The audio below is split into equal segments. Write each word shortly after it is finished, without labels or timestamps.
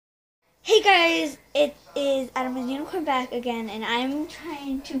Hey guys, it is Adam and Unicorn back again, and I'm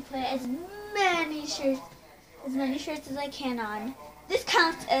trying to put as many shirts as I can on. This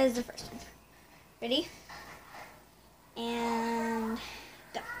counts as the first one. Ready? And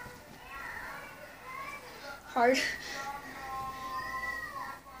go. Hard.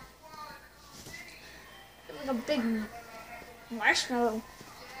 Like a big marshmallow.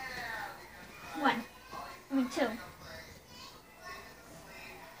 Two.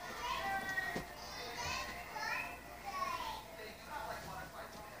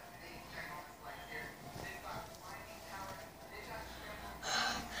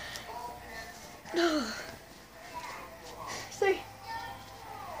 Three.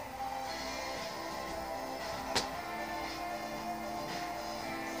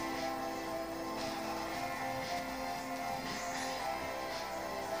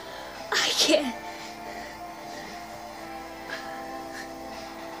 I can't.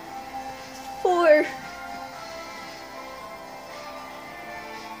 4.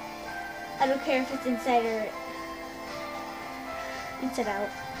 I don't care if it's inside or inside out.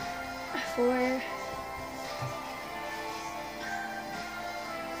 4.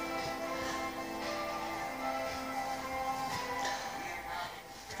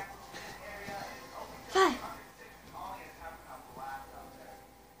 5.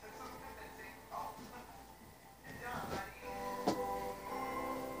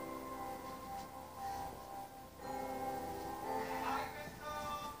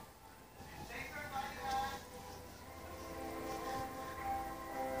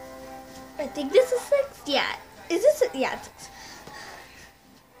 I think this is 6. Yeah. Is this? Yeah, it's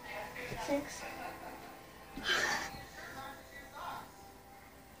 6. 6.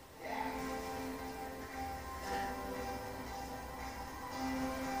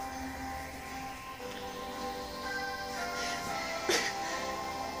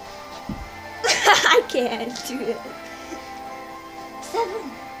 I can't do it.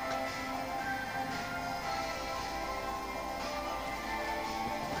 7.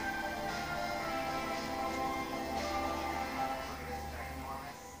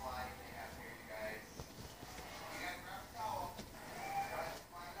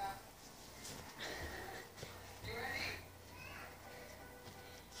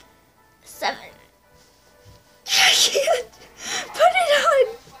 I can't put it on.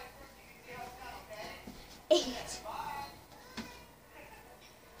 8.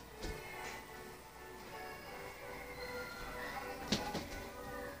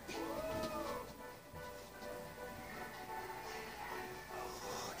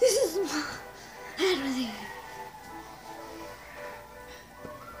 This is I don't think.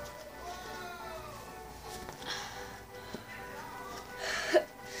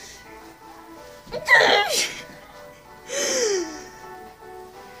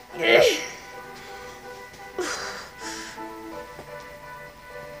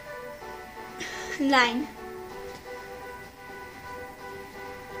 9.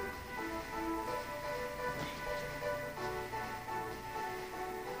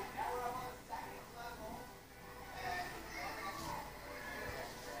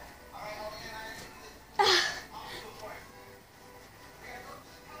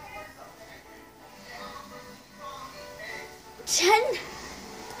 10.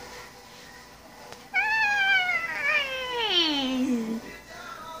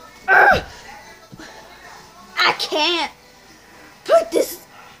 I can't put this.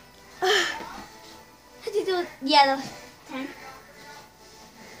 How do you do it? Yeah, the 10.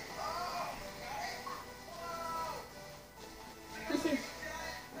 Let's see.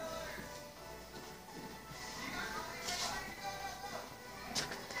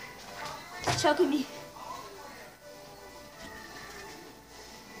 It's choking me.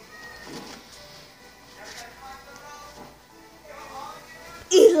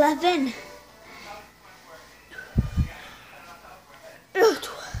 11.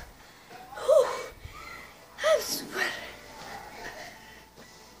 I'm sweating.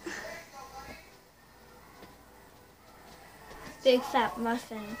 Big fat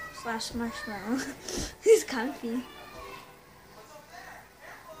muffin / marshmallow. He's comfy.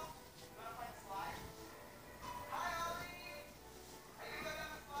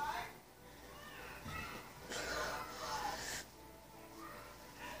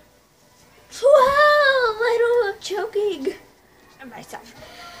 I'm choking on myself.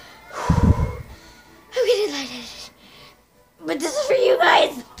 I'm getting lightheaded. But this is for you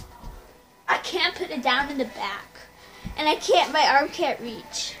guys. I can't put it down in the back. And my arm can't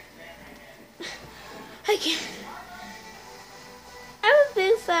reach. I can't. I'm a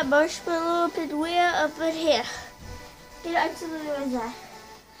big fat marshmallow up in where? Up in here. Get absolutely where is that?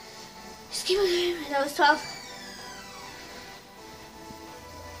 Just keep going. That was 12.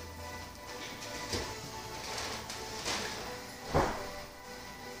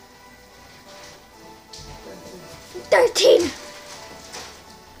 $13.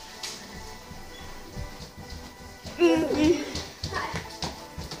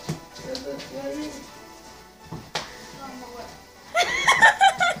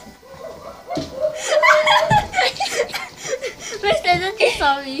 My sister just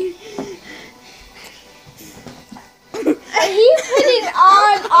saw me. Are you putting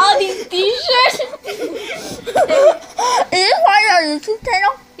on all these t-shirts? Is this why your YouTube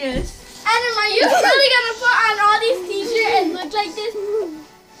channel? Yes. Adam, are you really gonna put on all these t-shirts and look like this?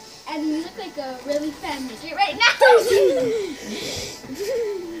 And you look like a really fan midget right now.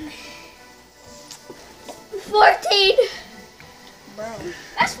 14. Bro.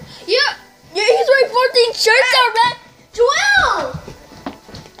 That's yeah, he's wearing 14 shirts already. 12!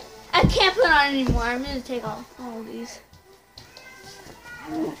 I can't put on anymore. I'm gonna take off all of these.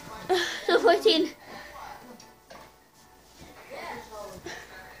 So 14.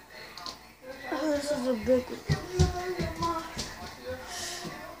 Oh, this is a big one.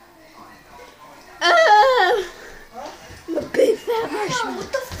 I'm a big fat marshmallow.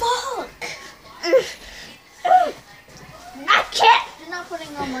 What the fuck? I can't. You're not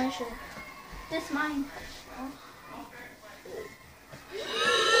putting on my shirt. This is mine.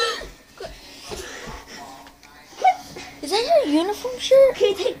 Is that your uniform shirt?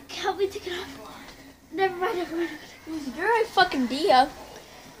 Okay, help me take it off. Never mind. You're a fucking Dia.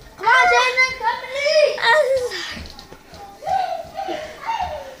 Come on, Jason, come and eat.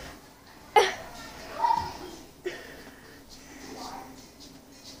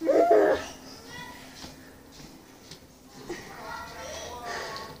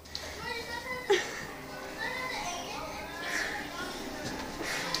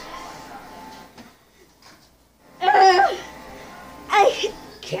 I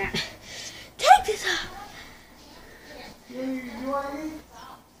can't take this off. You want to eat?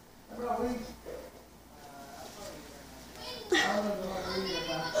 I'm not eating. I don't know what to eat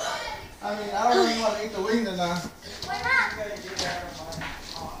now. I don't really want to eat the wings now. Why not?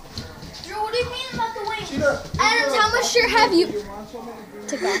 Drew, what do you mean about the wings? Cheetah. Adams, how much shirt have you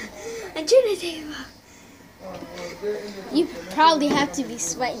took off? I'm trying to take it off. You probably have to be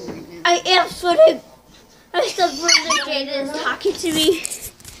sweating right now. I am sweating. I'm still breathing. Jaden is talking to me.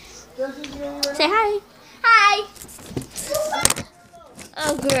 Say hi. Hi.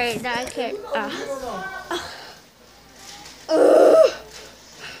 Oh great, now I can't.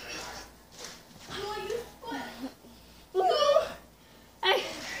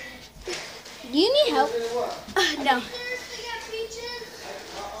 Do you need help? No.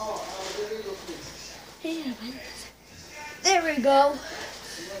 There we go.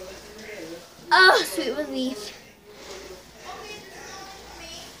 Oh, sweet relief.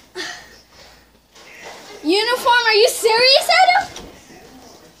 Uniform, are you serious, Adam?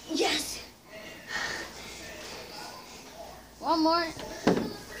 Yes. One more.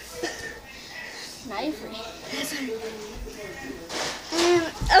 Now you're free.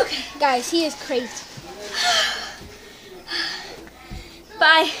 Okay. Guys, he is crazy.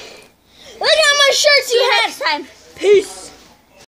 Bye. Look how much shirts you have. Next time. Peace.